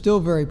 Nebuchadnezzar is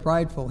still very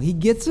prideful. He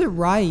gets it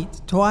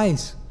right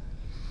twice.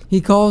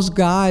 He calls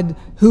God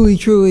who He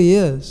truly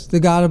is, the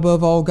God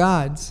above all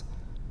gods,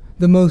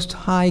 the Most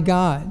High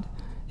God.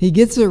 He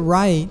gets it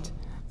right,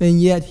 and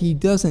yet he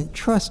doesn't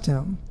trust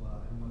Him.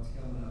 Well, and what's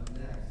coming up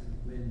next is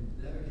when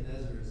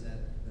Nebuchadnezzar is at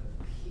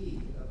the peak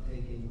of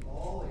taking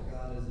all that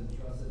God has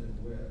entrusted him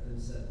with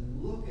and said,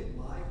 look at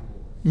my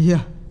glory.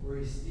 Yeah. Where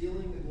he's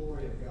stealing the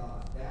glory of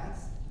God.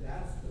 That's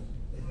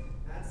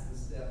the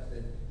step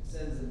that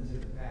sends him to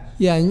the pasture.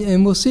 Yeah,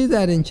 and we'll see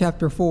that in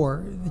chapter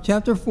 4.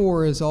 Chapter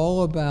 4 is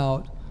all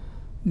about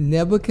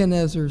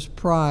Nebuchadnezzar's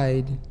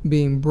pride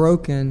being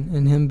broken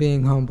and him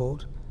being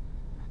humbled.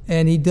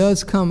 And he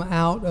does come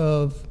out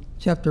of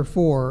chapter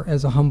 4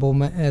 as a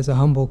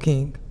humble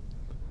king.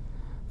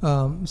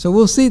 So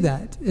we'll see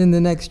that in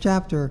the next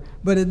chapter.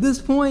 But at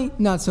this point,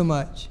 not so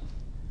much.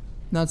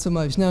 Not so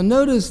much. Now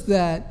notice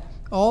that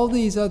all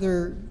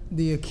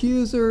the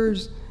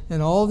accusers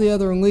and all the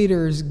other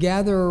leaders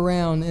gather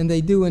around and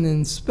they do an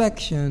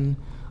inspection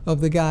of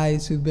the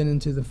guys who've been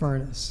into the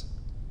furnace.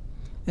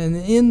 And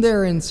in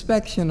their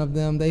inspection of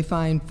them, they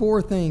find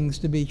 4 things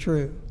to be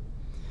true.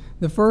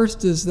 The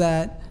first is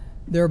that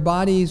their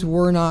bodies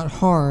were not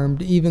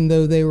harmed, even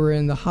though they were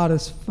in the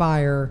hottest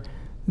fire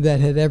that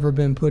had ever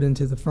been put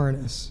into the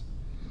furnace.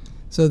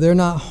 So they're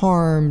not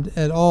harmed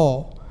at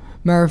all.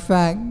 Matter of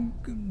fact,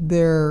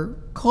 their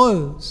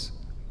clothes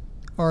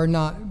are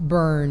not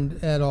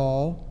burned at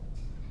all.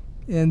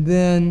 And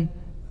then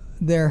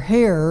their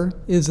hair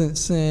isn't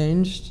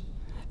singed.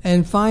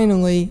 And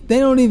finally, they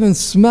don't even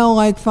smell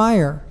like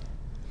fire.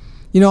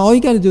 All you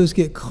got to do is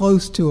get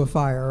close to a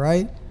fire,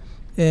 right?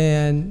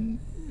 And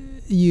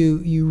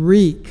you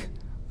reek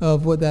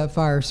of what that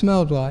fire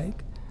smelled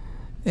like.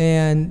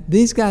 And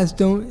these guys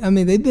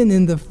they've been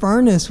in the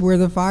furnace where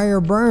the fire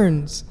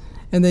burns,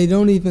 and they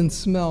don't even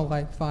smell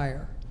like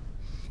fire.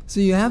 So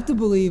you have to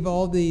believe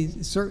all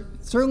these,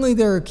 certainly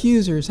their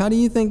accusers. How do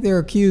you think their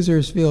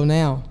accusers feel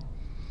now?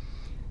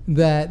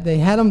 That they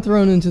had them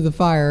thrown into the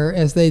fire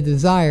as they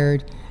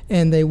desired,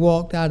 and they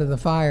walked out of the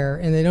fire,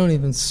 and they don't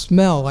even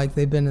smell like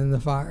they've been in the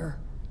fire.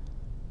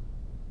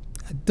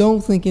 I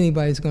don't think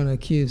anybody's going to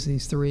accuse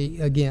these 3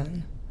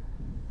 again.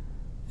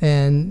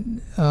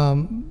 And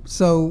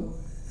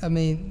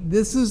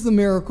this is the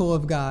miracle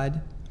of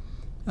God.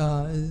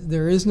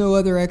 There is no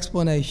other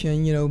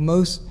explanation.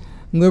 Most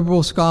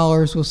liberal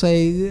scholars will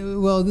say,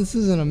 well, this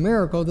isn't a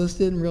miracle. This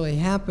didn't really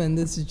happen.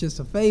 This is just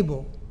a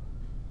fable.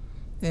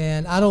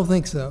 And I don't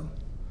think so.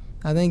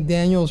 I think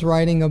Daniel's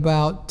writing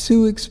about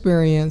 2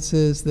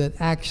 experiences that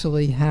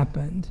actually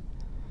happened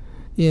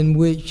in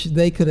which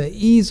they could have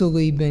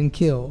easily been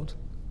killed,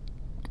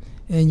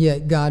 and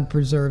yet God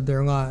preserved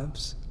their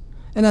lives.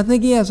 And I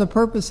think He has a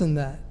purpose in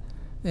that.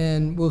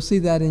 And we'll see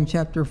that in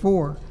chapter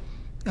 4.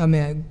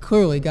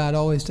 Clearly God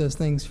always does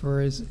things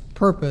for His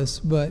purpose,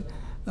 but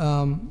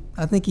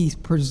I think He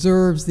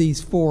preserves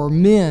these 4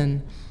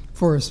 men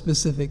for a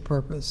specific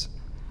purpose.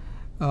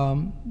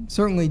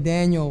 Certainly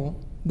Daniel,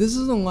 this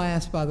is the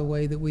last, by the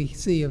way, that we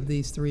see of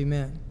these 3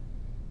 men.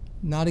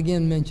 Not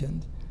again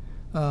mentioned.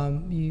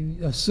 You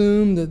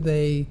assume that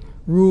they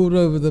ruled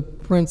over the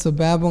prince of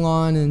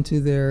Babylon into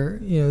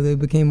they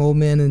became old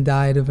men and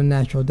died of a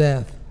natural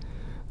death.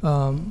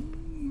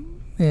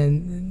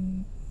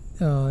 And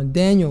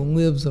Daniel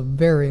lives a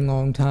very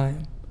long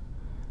time.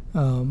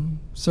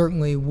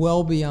 Certainly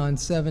well beyond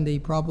 70,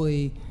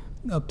 probably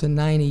up to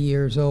 90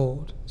 years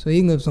old. So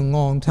he lives a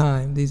long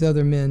time. These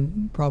other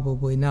men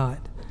probably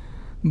not.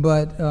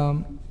 But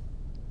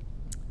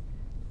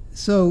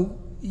so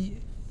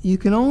you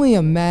can only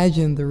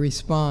imagine the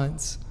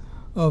response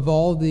of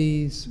all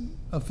these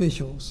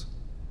officials,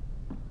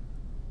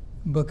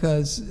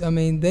 because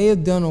they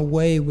had done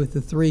away with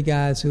the 3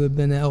 guys who had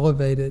been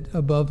elevated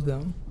above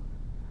them,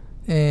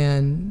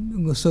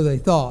 and so they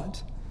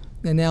thought.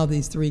 And now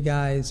these three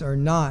guys are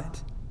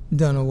not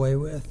done away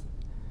with.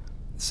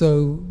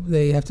 So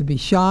they have to be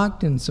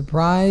shocked and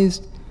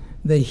surprised.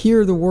 They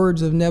hear the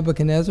words of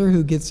Nebuchadnezzar,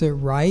 who gets it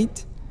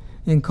right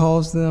and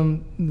calls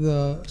them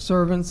the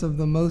servants of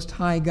the Most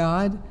High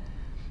God.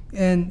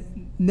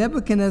 And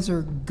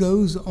Nebuchadnezzar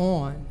goes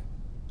on.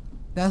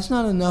 That's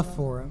not enough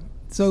for him.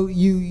 So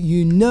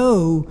you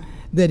know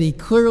that he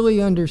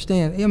clearly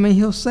understands. I mean,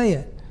 he'll say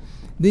it.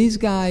 These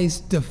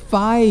guys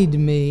defied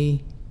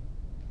me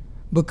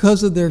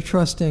because of their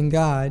trust in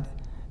God.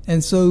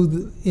 And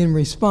so in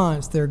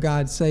response, their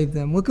God saved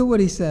them. Look at what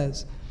he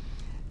says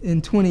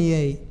in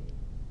 28.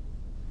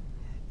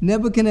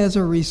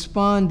 Nebuchadnezzar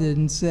responded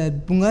and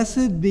said,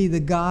 "Blessed be the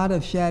God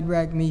of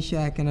Shadrach,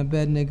 Meshach, and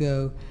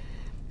Abednego,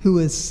 who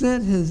has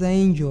sent his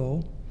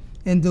angel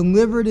and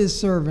delivered his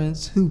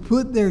servants who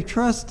put their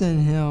trust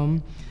in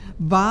him,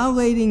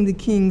 violating the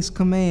king's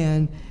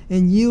command,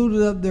 and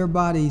yielded up their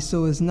bodies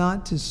so as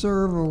not to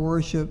serve or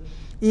worship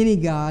any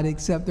god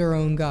except their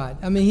own God."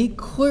 I mean, he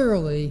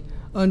clearly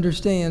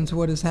understands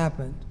what has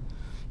happened.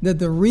 That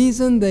the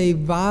reason they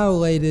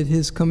violated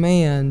his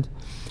command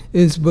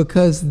is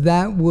because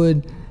that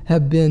would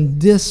have been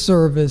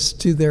disservice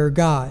to their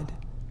God.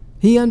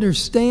 He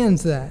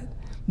understands that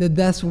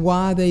that's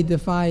why they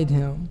defied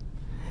him.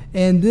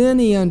 And then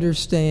he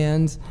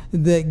understands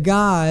that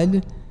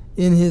God,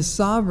 in his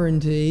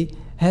sovereignty,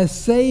 has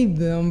saved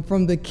them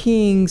from the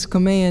king's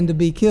command to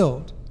be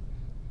killed.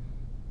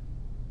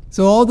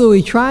 So although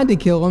he tried to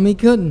kill them, he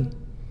couldn't,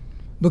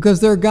 because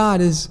their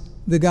God is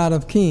the God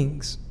of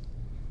kings.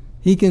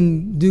 He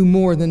can do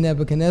more than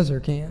Nebuchadnezzar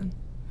can.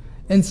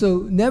 And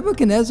so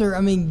Nebuchadnezzar,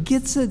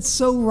 gets it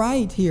so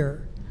right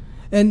here.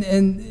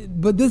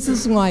 But this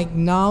is like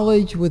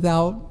knowledge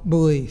without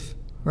belief,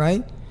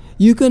 right?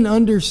 You can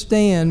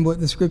understand what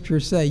the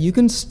scriptures say. You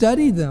can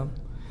study them.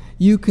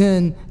 You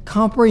can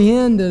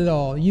comprehend it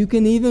all. You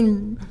can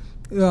even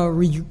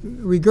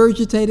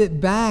regurgitate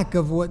it back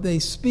of what they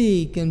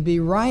speak and be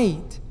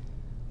right.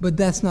 But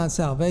that's not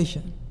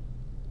salvation.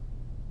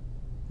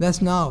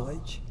 That's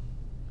knowledge.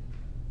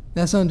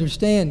 That's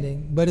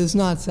understanding, but it's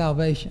not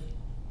salvation.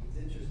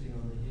 It's interesting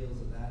on the heels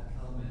of that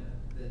comment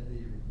that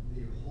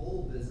the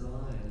whole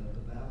design of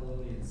the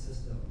Babylonian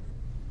system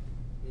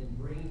in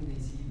bringing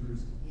these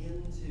Hebrews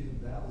into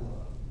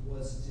Babylon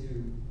was to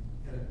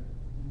kind of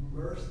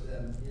immerse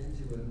them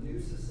into a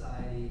new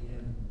society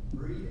and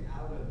breed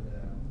out of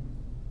them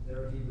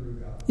their Hebrew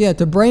God. Yeah,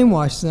 to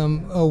brainwash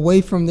them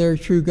away from their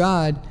true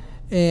God.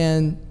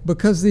 And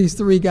because these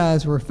three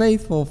guys were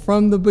faithful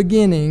from the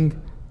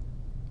beginning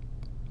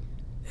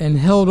and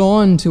held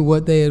on to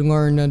what they had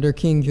learned under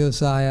King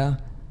Josiah,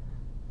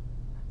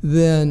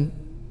 then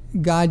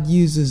God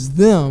uses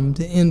them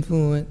to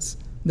influence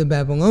the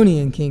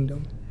Babylonian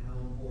kingdom. How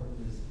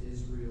important is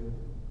Israel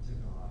to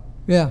God?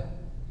 Yeah.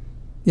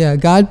 Yeah,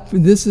 God,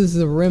 this is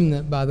the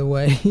remnant, by the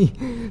way.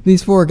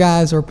 These four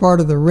guys are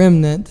part of the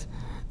remnant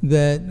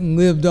that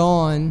lived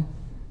on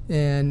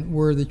and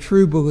were the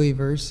true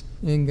believers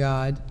in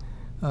God,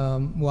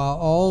 while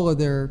all of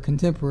their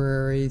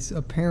contemporaries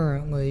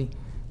apparently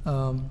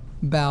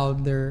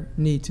bowed their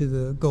knee to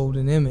the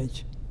golden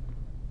image,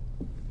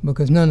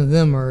 because none of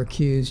them are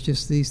accused,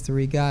 just these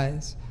three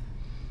guys.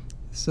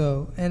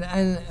 So,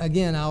 and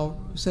again,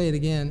 I'll say it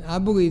again, I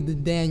believe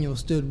that Daniel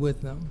stood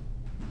with them.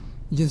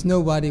 Just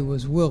nobody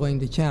was willing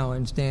to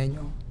challenge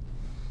Daniel,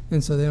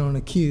 and so they don't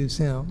accuse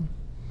him.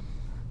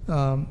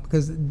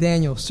 Because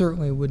Daniel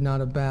certainly would not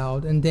have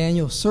bowed, and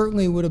Daniel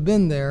certainly would have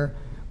been there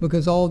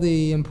because all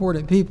the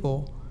important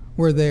people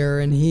were there,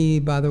 and he,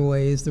 by the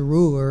way, is the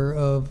ruler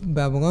of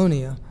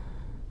Babylonia,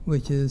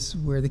 which is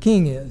where the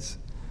king is.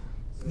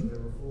 So there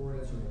were 4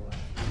 Israelites.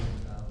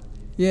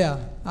 Yeah,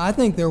 I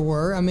think there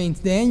were.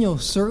 Daniel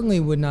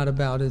certainly would not have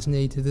bowed his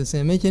knee to this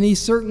image, and he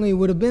certainly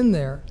would have been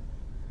there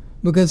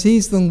because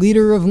he's the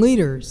leader of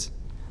leaders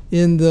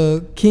in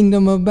the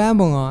kingdom of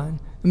Babylon.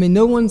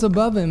 No one's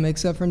above him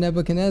except for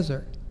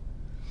Nebuchadnezzar.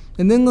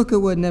 And then look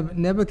at what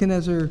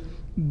Nebuchadnezzar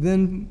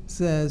then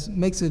says,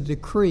 makes a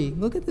decree.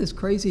 Look at this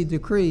crazy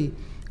decree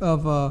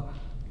of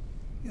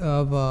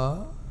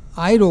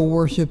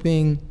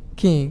idol-worshiping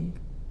king.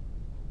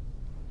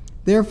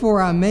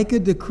 "Therefore I make a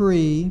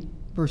decree,"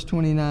 verse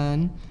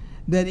 29,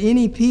 "that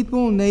any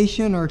people,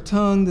 nation, or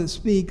tongue that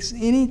speaks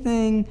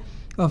anything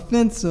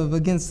offensive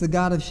against the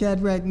God of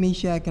Shadrach,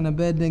 Meshach, and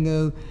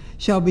Abednego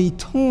shall be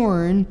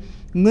torn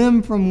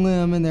limb from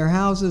limb, and their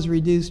houses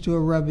reduced to a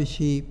rubbish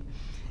heap,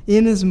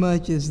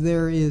 inasmuch as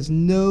there is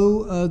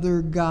no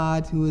other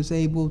God who is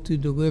able to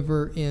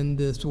deliver in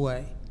this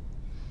way."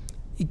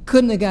 He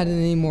couldn't have gotten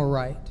any more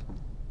right.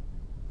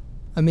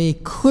 He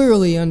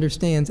clearly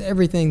understands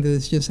everything that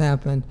has just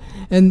happened.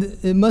 And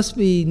it must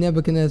be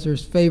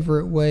Nebuchadnezzar's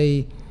favorite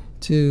way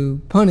to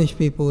punish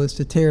people is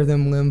to tear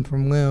them limb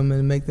from limb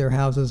and make their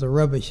houses a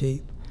rubbish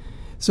heap.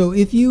 So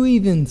if you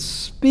even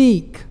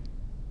speak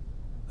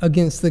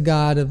against the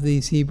God of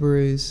these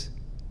Hebrews,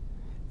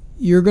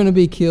 you're going to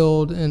be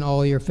killed, and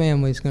all your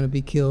family's going to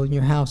be killed, and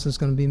your house is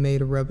going to be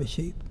made a rubbish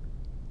heap.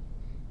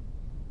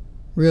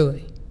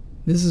 Really.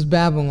 This is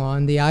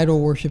Babylon, the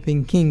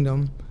idol-worshiping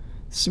kingdom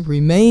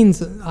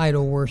remains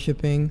idol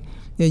worshiping,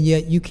 and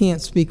yet you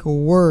can't speak a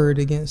word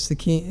against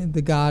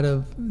the God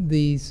of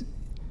these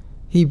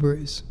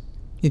Hebrews.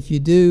 If you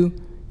do,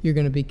 you're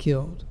going to be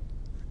killed.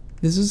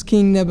 This is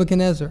King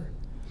Nebuchadnezzar.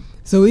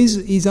 So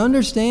he's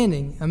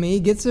understanding. I mean, he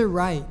gets it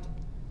right.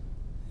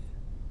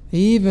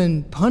 He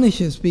even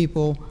punishes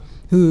people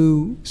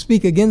who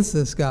speak against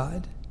this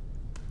God.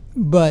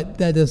 But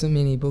that doesn't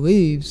mean he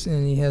believes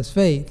and he has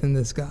faith in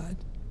this God,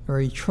 or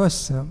he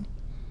trusts him.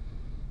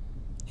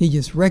 He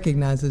just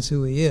recognizes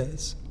who he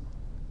is.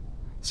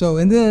 So,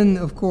 and then,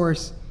 of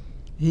course,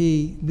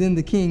 then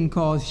the king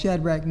calls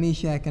Shadrach,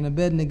 Meshach, and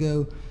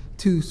Abednego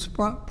to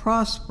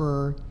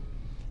prosper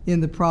in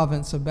the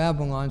province of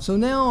Babylon. So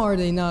now are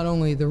they not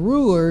only the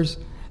rulers,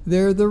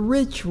 they're the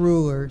rich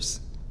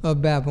rulers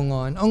of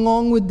Babylon,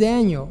 along with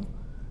Daniel,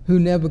 who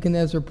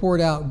Nebuchadnezzar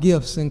poured out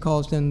gifts and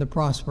caused them to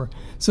prosper.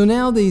 So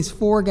now these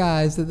four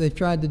guys that they've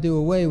tried to do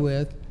away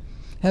with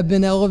have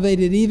been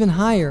elevated even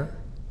higher.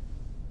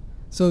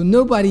 So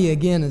nobody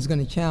again is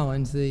going to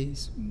challenge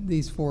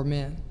these four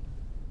men.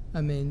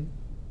 I mean,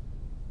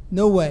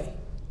 no way.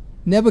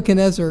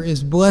 Nebuchadnezzar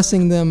is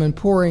blessing them and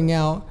pouring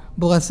out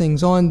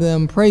blessings on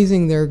them,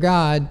 praising their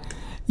God.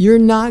 You're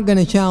not going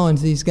to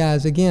challenge these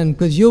guys again,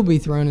 because you'll be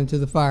thrown into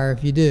the fire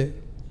if you do.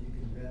 You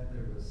can bet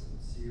there was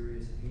some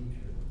serious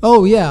hatred.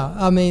 Oh, yeah.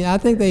 I mean, I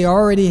think they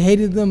already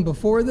hated them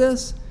before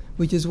this,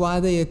 which is why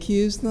they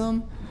accused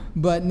them.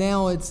 But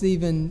now it's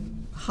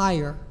even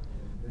higher.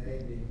 They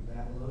being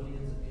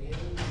Babylonians and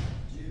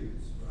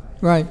Jews,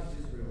 right? Right.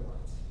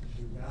 Israelites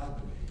who bowed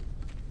the knee.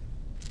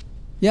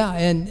 Yeah,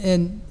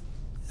 and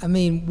I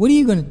mean, what are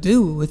you going to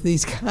do with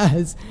these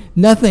guys?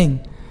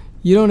 Nothing.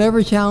 You don't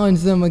ever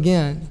challenge them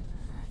again.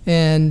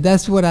 And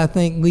that's what I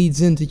think leads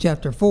into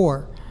chapter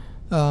 4.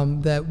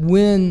 That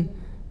when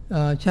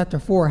chapter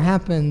 4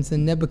 happens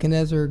and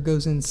Nebuchadnezzar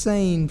goes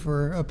insane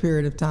for a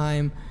period of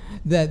time,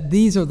 that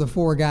these are the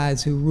four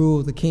guys who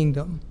rule the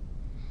kingdom,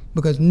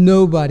 because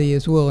nobody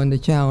is willing to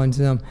challenge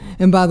them.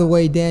 And by the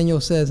way,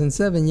 Daniel says in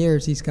 7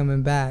 years he's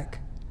coming back.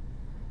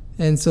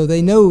 And so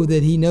they know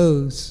that he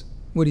knows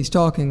what he's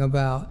talking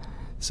about.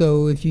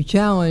 So if you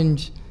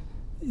challenge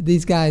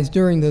these guys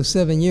during those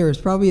 7 years,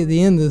 probably at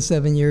the end of the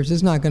 7 years,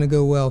 it's not going to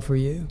go well for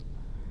you.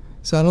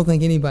 So I don't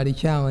think anybody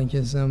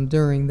challenges them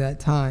during that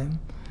time.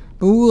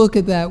 But we'll look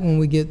at that when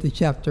we get to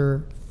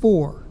chapter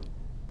 4.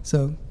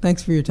 So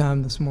thanks for your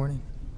time this morning.